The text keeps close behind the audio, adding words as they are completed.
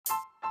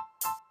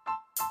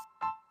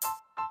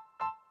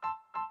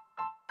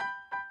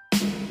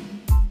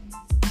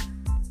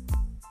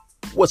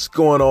What's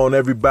going on,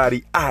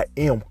 everybody? I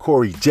am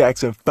Corey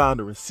Jackson,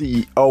 founder and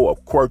CEO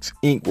of Quirks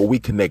Inc., where we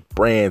connect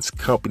brands,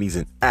 companies,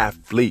 and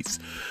athletes.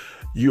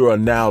 You are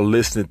now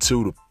listening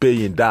to the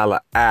Billion Dollar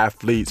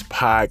Athletes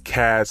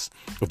podcast.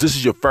 If this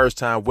is your first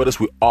time with us,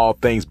 we're all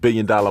things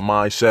billion dollar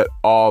mindset,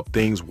 all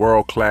things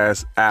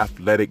world-class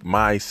athletic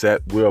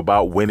mindset. We're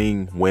about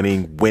winning.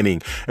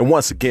 And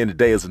once again,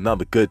 today is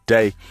another good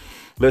day.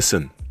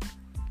 Listen,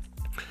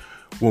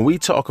 when we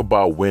talk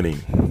about winning,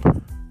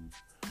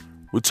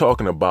 we're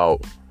talking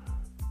about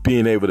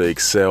being able to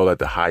excel at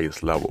the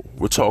highest level.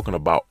 We're talking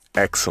about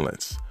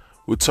excellence.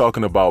 We're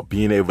talking about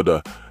being able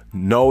to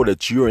know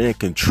that you're in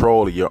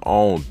control of your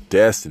own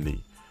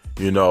destiny.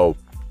 You know,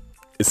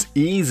 it's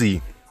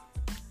easy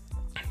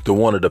to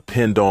want to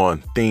depend on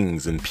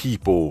things and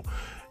people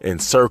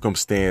and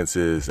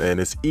circumstances, and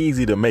it's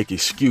easy to make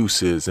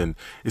excuses, and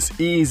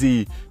it's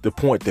easy to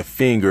point the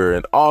finger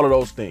and all of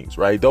those things,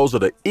 right? Those are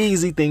the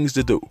easy things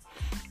to do.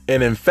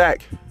 And in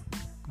fact,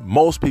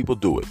 most people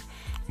do it.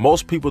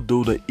 Most people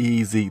do the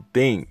easy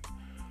thing.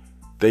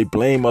 They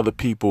blame other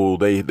people.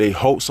 They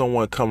hope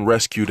someone come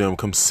rescue them,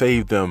 come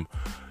save them.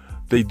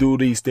 They do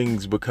these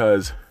things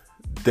because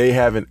they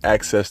haven't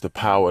accessed the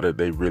power that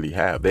they really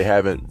have. They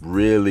haven't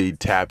really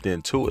tapped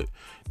into it.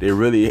 They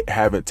really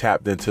haven't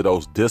tapped into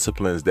those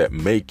disciplines that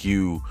make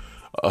you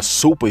a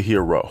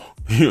superhero.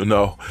 You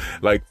know,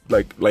 like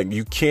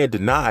you can't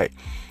deny it.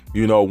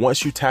 You know,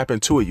 once you tap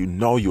into it, you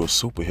know you're a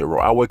superhero.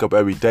 I wake up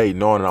every day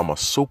knowing that I'm a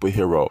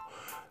superhero.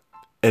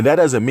 And that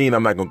doesn't mean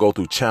I'm not going to go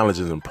through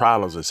challenges and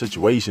problems and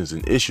situations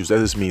and issues. That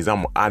just means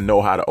I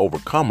know how to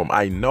overcome them.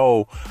 I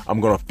know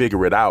I'm going to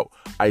figure it out.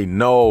 I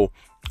know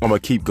I'm going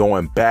to keep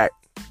going back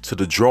to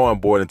the drawing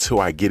board until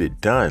I get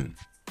it done.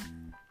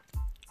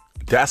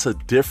 That's a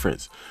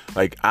difference.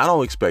 Like, I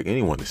don't expect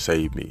anyone to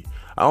save me.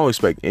 I don't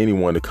expect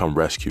anyone to come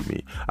rescue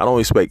me. I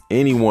don't expect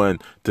anyone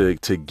to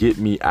get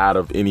me out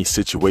of any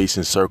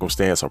situation,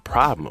 circumstance, or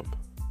problem.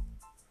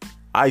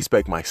 I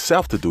expect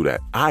myself to do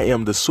that. I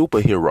am the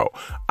superhero.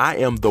 I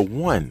am the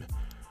one.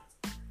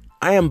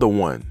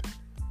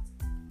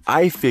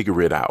 I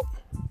figure it out.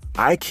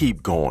 I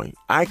keep going.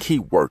 I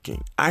keep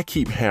working. I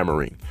keep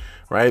hammering,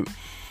 right?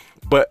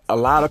 But a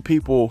lot of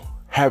people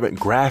haven't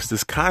grasped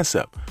this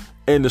concept.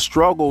 And the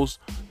struggles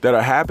that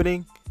are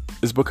happening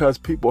is because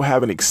people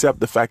haven't accepted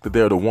the fact that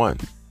they're the one.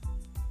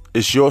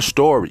 It's your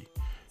story.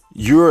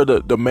 You're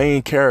the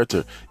main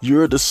character.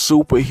 You're the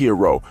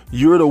superhero.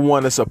 You're the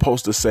one that's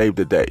supposed to save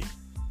the day.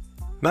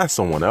 Not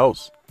someone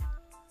else.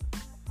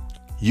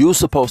 You're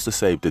supposed to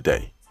save the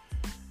day.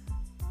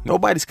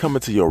 Nobody's coming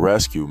to your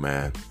rescue,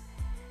 man.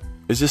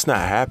 It's just not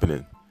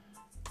happening.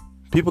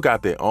 People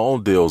got their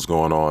own deals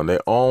going on,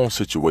 their own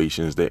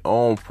situations, their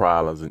own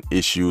problems and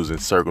issues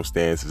and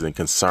circumstances and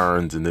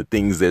concerns and the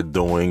things they're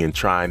doing and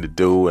trying to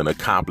do and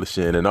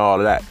accomplishing and all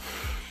of that.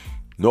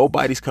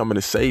 Nobody's coming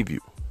to save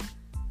you.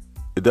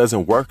 It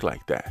doesn't work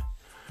like that.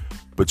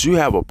 But you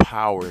have a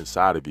power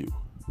inside of you.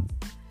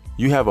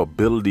 You have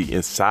ability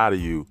inside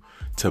of you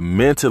to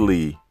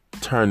mentally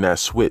turn that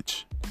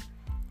switch.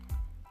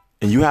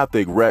 And you have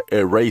to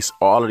erase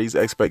all of these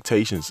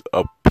expectations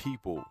of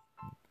people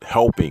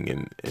helping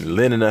and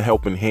lending a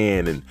helping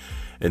hand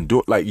and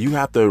do, like, you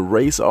have to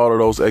erase all of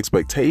those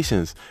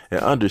expectations and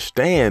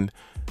understand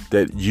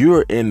that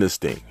you're in this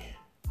thing.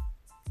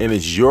 And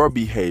it's your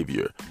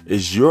behavior,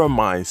 it's your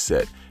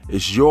mindset,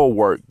 it's your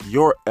work,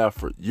 your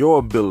effort, your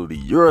ability,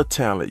 your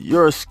talent,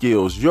 your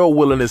skills, your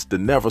willingness to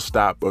never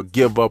stop or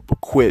give up or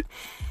quit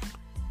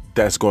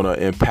that's going to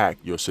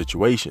impact your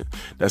situation.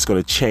 That's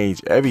going to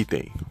change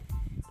everything.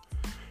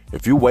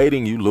 If you're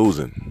waiting, you're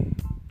losing.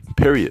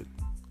 Period.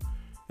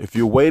 If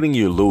you're waiting,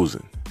 you're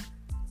losing.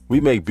 We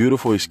make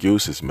beautiful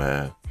excuses,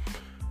 man.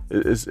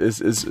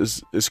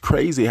 It's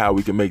crazy how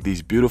we can make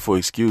these beautiful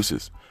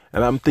excuses.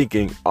 And I'm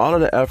thinking all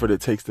of the effort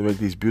it takes to make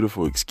these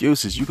beautiful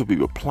excuses, you could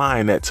be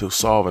applying that to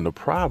solving the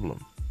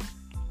problem.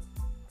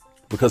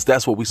 Because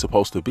that's what we're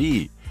supposed to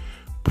be.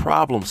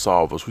 Problem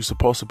solvers. We're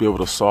supposed to be able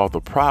to solve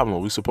the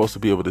problem. We're supposed to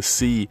be able to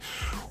see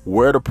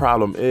where the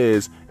problem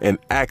is and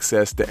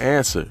access the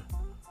answer.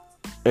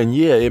 And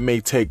yeah, it may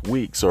take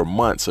weeks or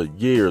months or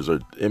years,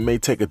 or it may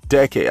take a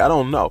decade. I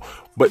don't know.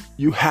 But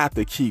you have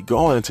to keep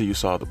going until you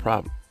solve the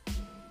problem.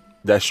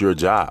 That's your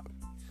job.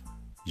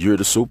 You're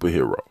the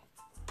superhero.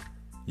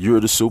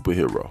 You're the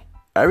superhero.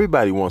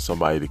 Everybody wants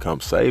somebody to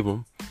come save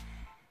them.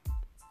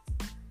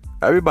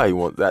 Everybody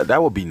wants that.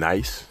 That would be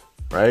nice,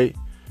 right?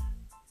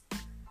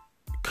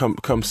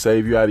 Come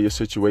save you out of your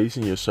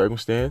situation, your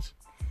circumstance.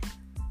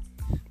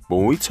 But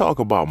when we talk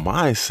about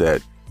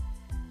mindset,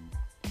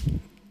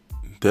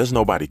 there's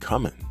nobody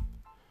coming.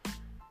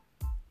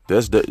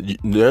 There's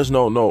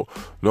no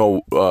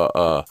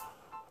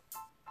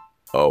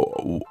a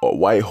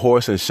white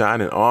horse in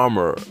shining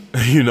armor,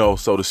 you know,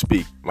 so to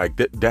speak. Like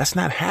that's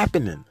not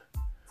happening.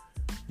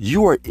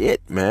 You are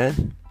it,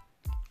 man.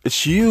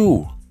 It's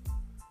you.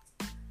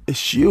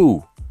 It's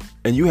you.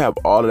 And you have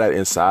all of that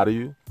inside of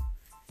you.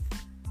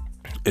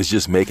 It's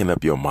just making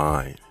up your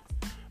mind.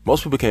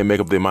 Most people can't make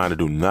up their mind to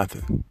do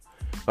nothing.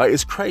 Like,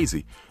 it's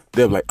crazy.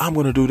 they're like, I'm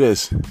going to do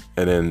this.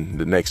 And then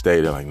the next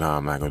day they're like, no,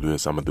 I'm not going to do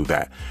this. I'm going to do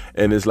that.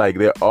 And it's like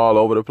they're all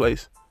over the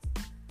place.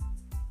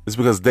 It's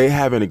because they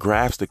haven't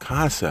grasped the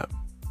concept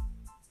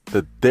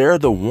that they're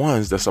the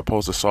ones that's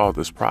supposed to solve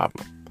this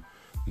problem.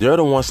 They're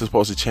the ones that's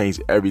supposed to change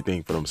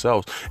everything for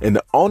themselves. And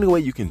the only way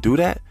you can do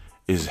that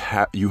is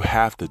you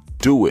have to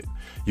do it.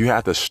 You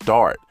have to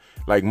start.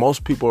 Like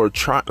most people are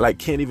trying, like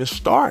can't even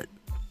start.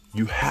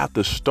 You have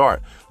to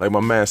start. Like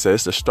my man said,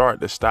 it's the start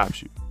that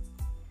stops you.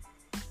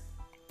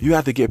 You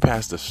have to get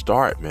past the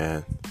start,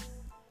 man.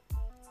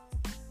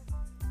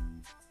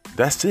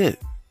 That's it.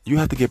 You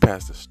have to get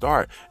past the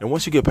start. And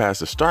once you get past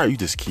the start, you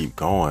just keep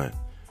going.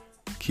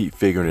 Keep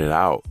figuring it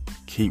out.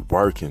 Keep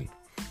working.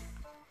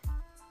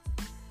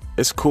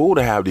 It's cool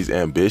to have these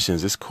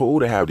ambitions. It's cool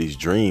to have these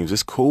dreams.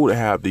 It's cool to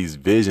have these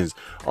visions,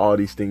 all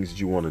these things that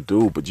you want to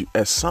do. But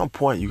at some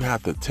point, you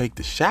have to take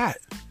the shot.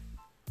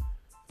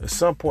 At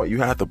some point, you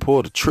have to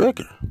pull the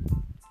trigger.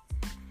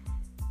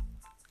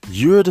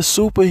 You're the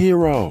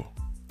superhero.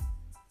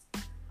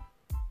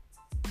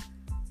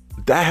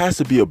 That has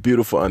to be a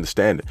beautiful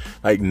understanding.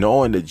 Like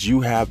knowing that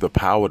you have the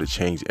power to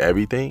change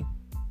everything.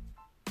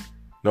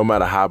 No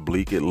matter how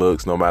bleak it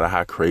looks, no matter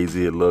how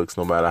crazy it looks,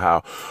 no matter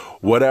how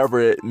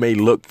whatever it may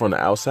look from the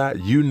outside,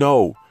 you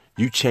know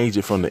you change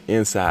it from the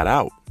inside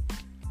out.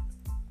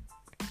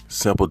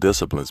 Simple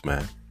disciplines,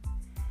 man.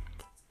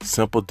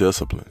 Simple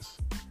disciplines.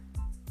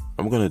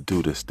 I'm going to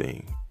do this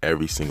thing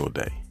every single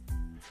day.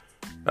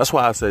 That's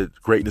why I said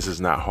greatness is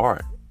not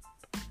hard.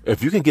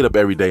 If you can get up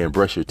every day and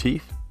brush your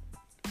teeth,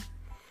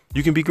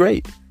 you can be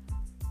great.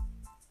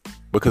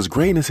 Because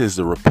greatness is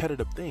the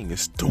repetitive thing.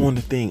 It's doing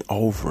the thing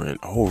over and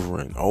over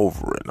and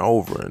over and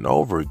over and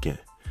over again.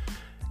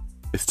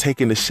 It's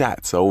taking the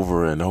shots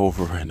over and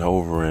over and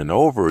over and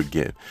over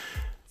again.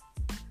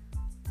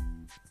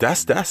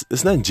 There's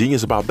nothing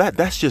genius about that.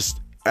 That's just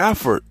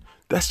effort.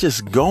 That's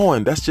just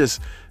going. That's just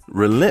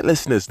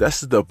relentlessness.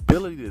 That's the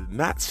ability to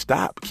not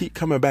stop. Keep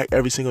coming back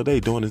every single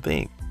day doing the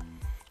thing.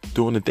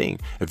 Doing the thing.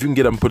 If you can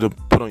get up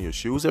and put on your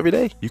shoes every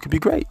day, you can be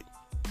great.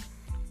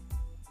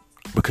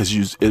 Because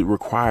it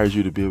requires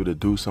you to be able to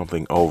do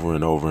something over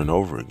and over and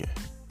over again.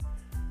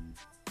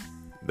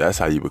 That's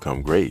how you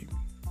become great.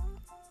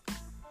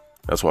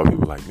 That's why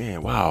people are like,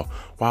 man, wow,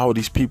 why would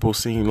these people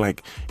seem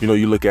like,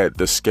 you look at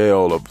the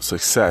scale of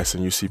success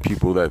and you see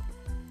people that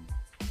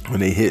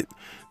when they hit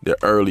their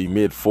early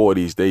mid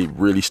 40s, they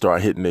really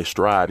start hitting their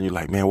stride. And you're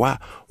like, man, why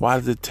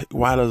does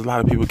a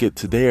lot of people get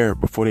to there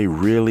before they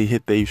really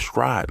hit their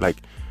stride? Like,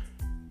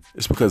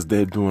 it's because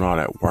they're doing all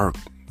that work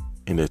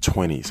in their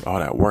 20s, all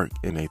that work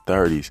in their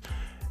 30s.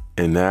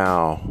 And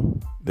now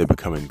they're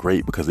becoming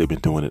great because they've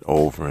been doing it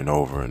over and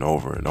over and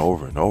over and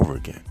over and over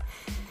again.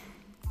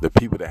 The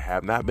people that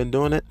have not been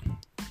doing it,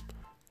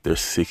 they're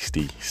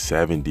 60,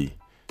 70,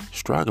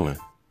 struggling,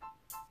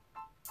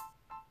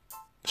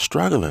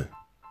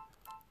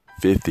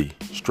 50,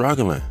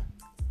 struggling.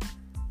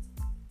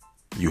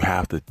 You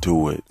have to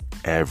do it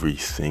every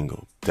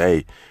single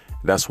day.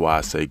 That's why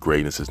I say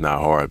greatness is not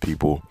hard,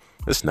 people.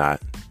 It's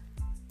not.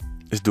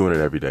 It's doing it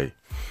every day.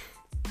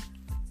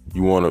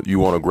 You want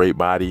a great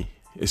body?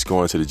 It's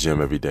going to the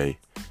gym every day.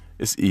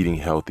 It's eating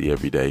healthy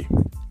every day.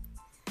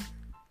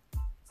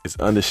 It's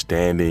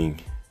understanding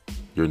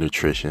your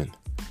nutrition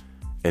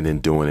and then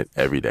doing it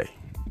every day.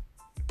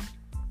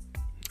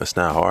 It's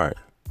not hard.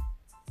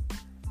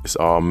 It's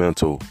all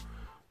mental.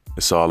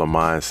 It's all a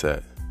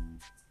mindset.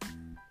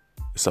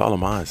 It's all a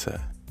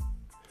mindset.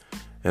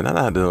 And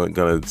I'm not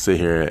going to sit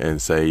here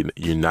and say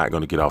you're not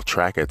going to get off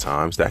track at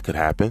times. That could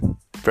happen.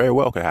 Very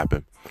well could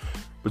happen.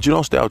 But you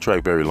don't stay off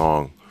track very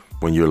long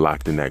when you're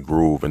locked in that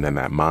groove and in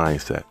that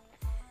mindset.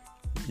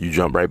 You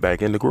jump right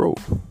back in the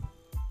groove.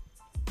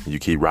 You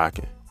keep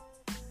rocking.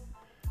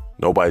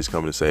 Nobody's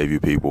coming to save you,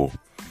 people.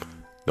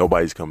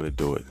 Nobody's coming to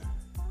do it.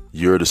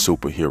 You're the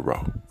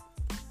superhero.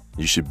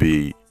 You should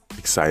be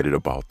excited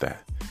about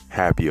that,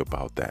 happy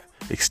about that,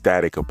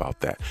 ecstatic about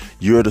that.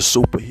 You're the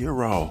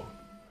superhero.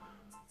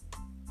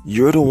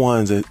 You're the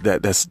ones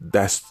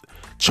that's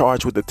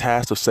charged with the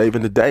task of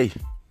saving the day.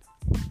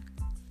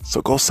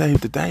 So go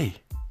save the day.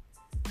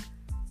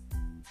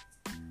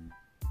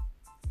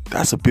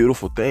 That's a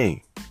beautiful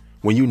thing.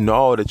 When you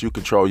know that you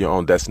control your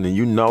own destiny,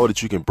 you know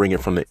that you can bring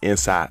it from the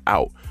inside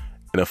out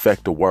and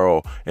affect the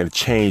world and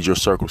change your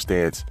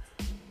circumstance.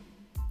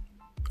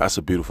 That's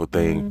a beautiful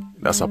thing.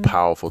 That's a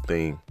powerful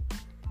thing.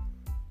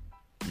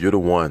 You're the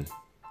one.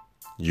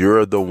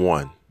 You're the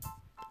one.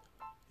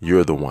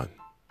 You're the one.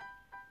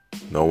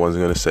 No one's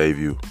going to save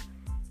you.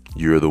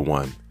 You're the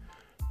one.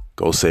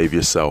 Go save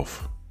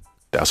yourself.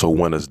 That's what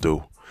winners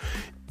do.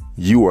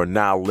 You are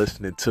now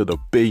listening to the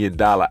 $1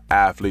 Billion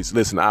Athletes.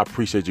 Listen, I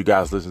appreciate you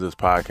guys listening to this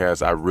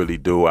podcast. I really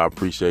do. I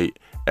appreciate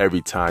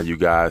every time you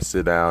guys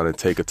sit down and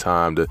take a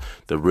time to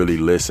really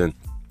listen.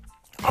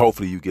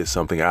 Hopefully you get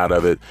something out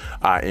of it.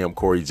 I am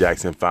Corey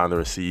Jackson, founder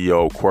and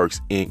CEO of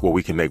Quirks Inc., where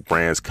we connect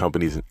brands,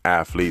 companies, and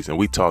athletes. And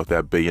we talk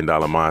that $1 billion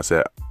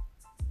mindset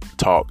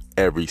talk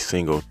every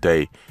single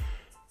day.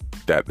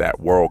 That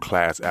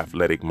world-class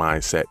athletic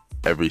mindset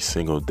every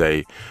single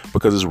day,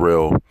 because it's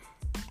real.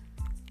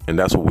 And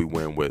that's what we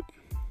win with.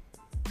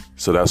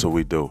 So that's what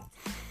we do.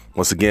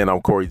 Once again,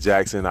 I'm Corey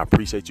Jackson. I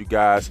appreciate you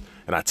guys.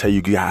 And I tell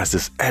you guys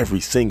this every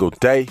single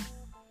day.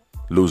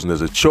 Losing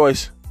is a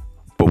choice,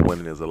 but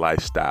winning is a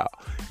lifestyle.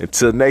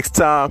 Until next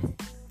time,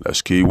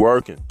 let's keep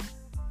working.